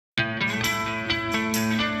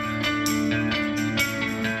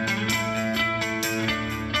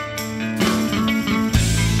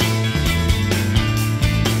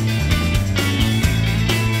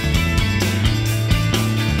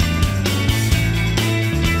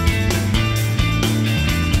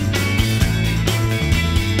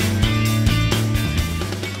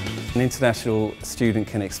international student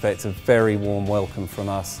can expect a very warm welcome from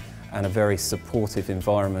us and a very supportive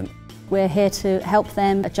environment. We're here to help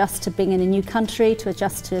them adjust to being in a new country, to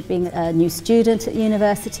adjust to being a new student at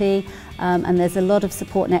university, and there's a lot of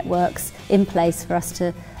support networks in place for us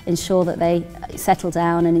to ensure that they settle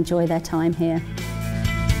down and enjoy their time here.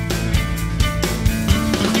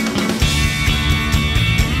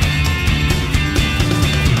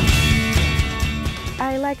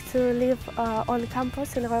 I like to live on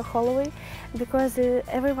campus in Holloway because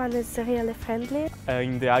everyone is really friendly.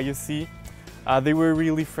 In the ISC, they were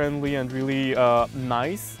really friendly and really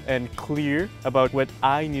nice and clear about what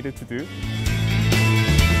I needed to do.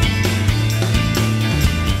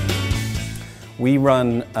 We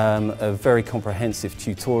run a very comprehensive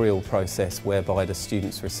tutorial process whereby the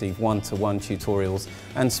students receive one-to-one tutorials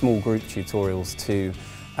and small group tutorials to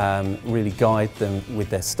really guide them with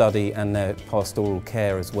their study and their pastoral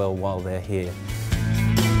care as well while they're here.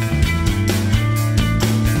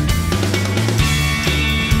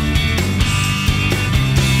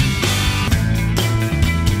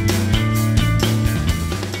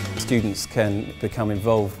 Students can become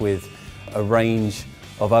involved with a range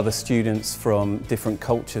of other students from different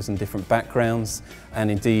cultures and different backgrounds, and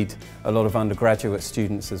indeed a lot of undergraduate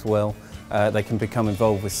students as well. They can become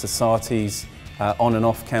involved with societies on and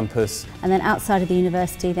off campus. And then outside of the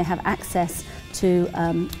university they have access to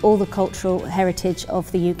all the cultural heritage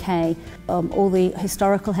of the UK, all the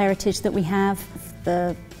historical heritage that we have,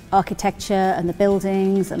 the architecture and the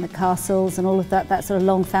buildings and the castles and all of that sort of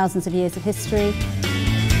long thousands of years of history.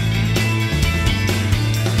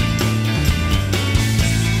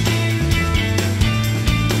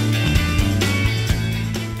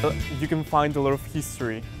 You can find a lot of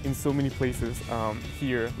history in so many places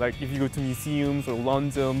here. Like if you go to museums or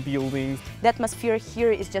London buildings. The atmosphere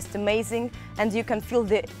here is just amazing, and you can feel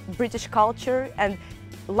the British culture, and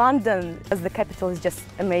London as the capital is just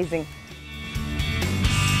amazing.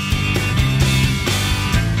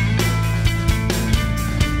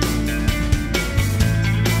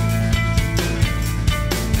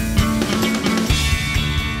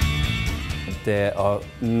 There are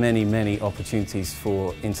many opportunities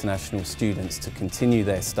for international students to continue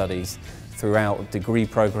their studies throughout degree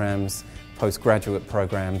programs, postgraduate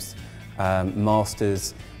programs,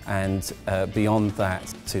 masters, and beyond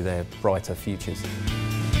that to their brighter futures.